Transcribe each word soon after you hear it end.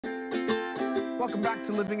Welcome back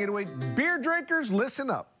to Living 808. Beer drinkers, listen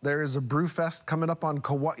up. There is a brew fest coming up on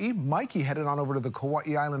Kauai. Mikey headed on over to the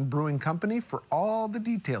Kauai Island Brewing Company for all the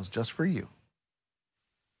details just for you.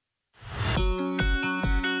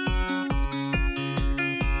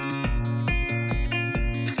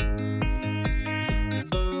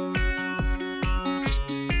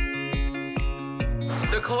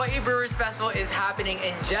 The Kaua'i Brewers Festival is happening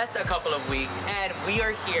in just a couple of weeks, and we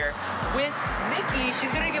are here with Nikki. She's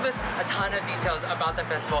going to give us a ton of details about the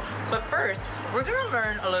festival. But first, we're going to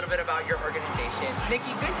learn a little bit about your organization.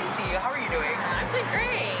 Nikki, good to see you. How are you doing? I'm doing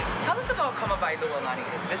great. Tell us about Kaua'i Brewers,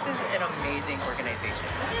 because this is an amazing organization.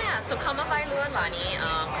 Yeah, so Kaua'i Brewers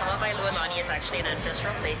is actually an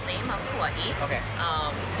ancestral place name of Kauai. Okay.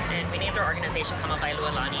 And we named our organization Kaua'i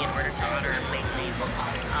Brewers in order to honor our place names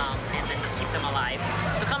and then to keep them alive.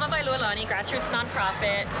 So Kaua'i Brewers, grassroots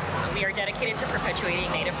nonprofit. We are dedicated to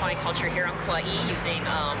perpetuating Native Hawaiian culture here on Kauai using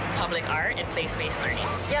public art and place-based learning.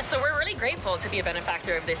 Yeah, so we're really grateful to be a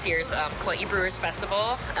benefactor of this year's Kaua'i Brewers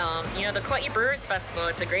Festival. You know, the Kaua'i Brewers Festival,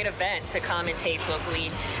 it's a great event to come and taste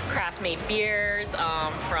locally craft-made beers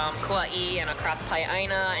from Kauai and across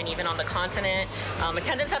Pai'aina and even on the continent.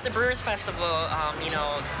 Attendance at the Brewers Festival, you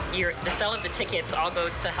know, the sale of the tickets all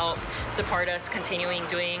goes to help support us continuing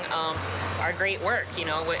doing our great work. You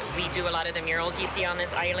know, we do a lot of the murals you see on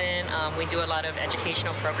this island. We do a lot of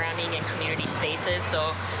educational programming in community spaces.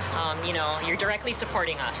 So, you know, you're directly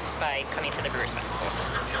supporting us by coming to the Brewers Festival.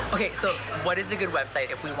 Okay, so what is a good website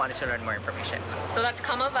if we wanted to learn more information? So that's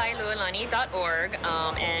kaua'ilualani.org,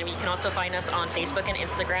 and you can also find us on Facebook and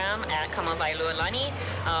Instagram at Kaua'i Lualani.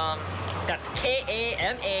 That's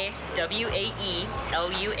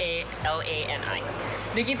KAMAWAELUALANI.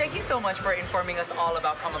 Nikki, thank you so much for informing us all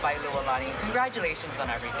about Kaua'i Lualani. Congratulations on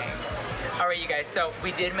everything. All right, you guys, so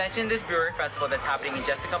we did mention this brewer festival that's happening in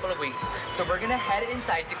just a couple of weeks. So we're gonna head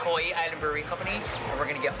inside to Kauai Island Brewing Company, and we're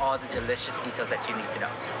gonna get all the delicious details that you need to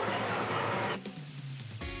know.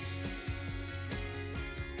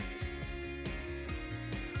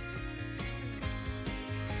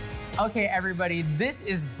 Okay, everybody, this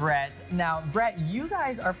is Brett. Now, Brett, you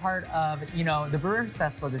guys are part of, you know, the Brewers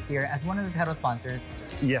Festival this year as one of the title sponsors.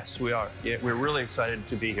 Yes, we are. Yeah, we're really excited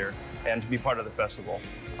to be here and to be part of the festival.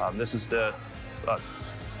 This is the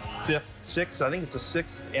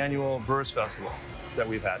sixth annual Brewers Festival that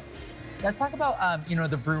we've had. Let's talk about, you know,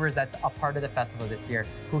 the brewers that's a part of the festival this year.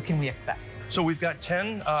 Who can we expect? So we've got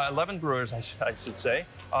 11 brewers, I should say.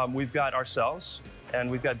 We've got ourselves, and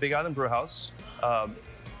we've got Big Island Brewhouse,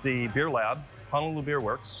 the Beer Lab, Honolulu Beer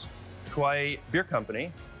Works, Kauai Beer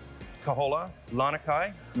Company, Kahola,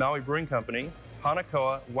 Lanakai, Maui Brewing Company,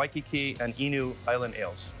 Hanakoa, Waikiki, and Inu Island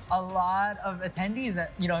Ales. A lot of attendees,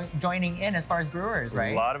 you know, joining in as far as brewers,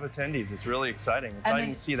 right? A lot of attendees. It's really exciting.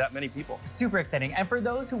 Exciting to see that many people. Super exciting. And for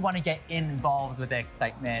those who want to get involved with the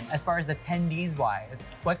excitement, as far as attendees-wise,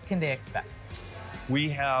 what can they expect? We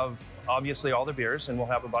have obviously all the beers, and we'll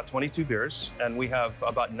have about 22 beers, and we have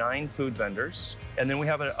about 9 food vendors, and then we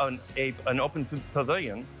have an open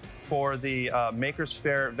pavilion for the Makers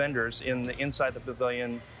Fair vendors inside the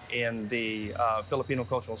pavilion in the Filipino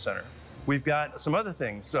Cultural Center. We've got some other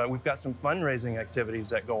things. We've got some fundraising activities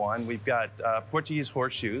that go on. We've got Portuguese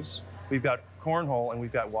horseshoes, we've got cornhole, and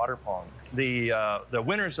we've got water pong. The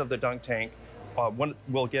winners of the dunk tank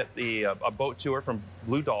will get a boat tour from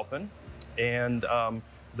Blue Dolphin, and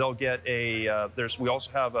they'll get we also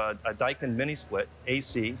have a Daikin mini split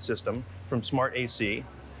AC system from Smart AC,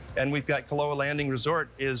 and we've got Kaloa Landing Resort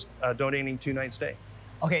is donating 2-night stay.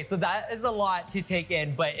 Okay, so that is a lot to take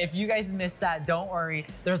in, but if you guys missed that, don't worry.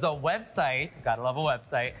 There's a website, gotta love a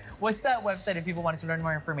website. What's that website if people wanted to learn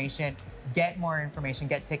more information, get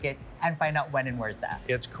get tickets, and find out when and where's that?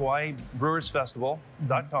 It's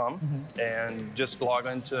KauaiBrewersFestival.com, and just log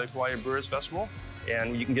on to Kauai Brewers Festival,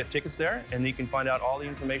 and you can get tickets there, and you can find out all the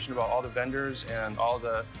information about all the vendors and all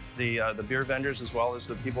the beer vendors, as well as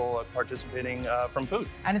the people participating from food.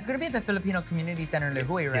 And it's going to be at the Filipino Community Center in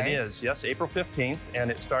Lihue, right? It is, yes, April 15th,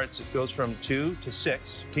 and it goes from 2 to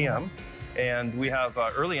 6 p.m. And we have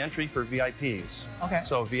early entry for VIPs. Okay.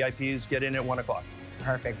 So VIPs get in at 1 o'clock.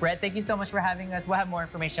 Perfect. Brett, thank you so much for having us. We'll have more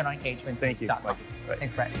information on engagements. Thank you, Mikey. Right.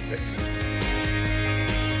 Thanks, Brett. Great.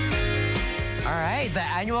 All right, the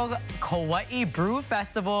annual Kaua'i Brew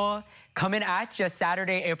Festival coming at you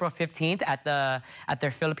Saturday, April 15th at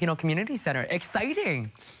their Filipino Community Center.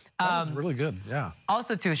 Exciting. That was really good, yeah.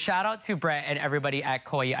 Also, too, shout out to Brett and everybody at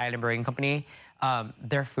Kauai Island Brewing Company.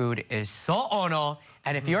 Their food is so ono,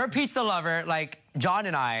 and if you're a pizza lover like John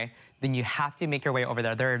and I, then you have to make your way over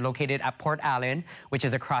there. They're located at Port Allen, which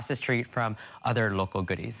is across the street from other local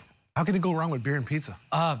goodies. How can you go wrong with beer and pizza?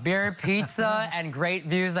 Beer, pizza, and great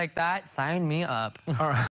views like that, sign me up. All right.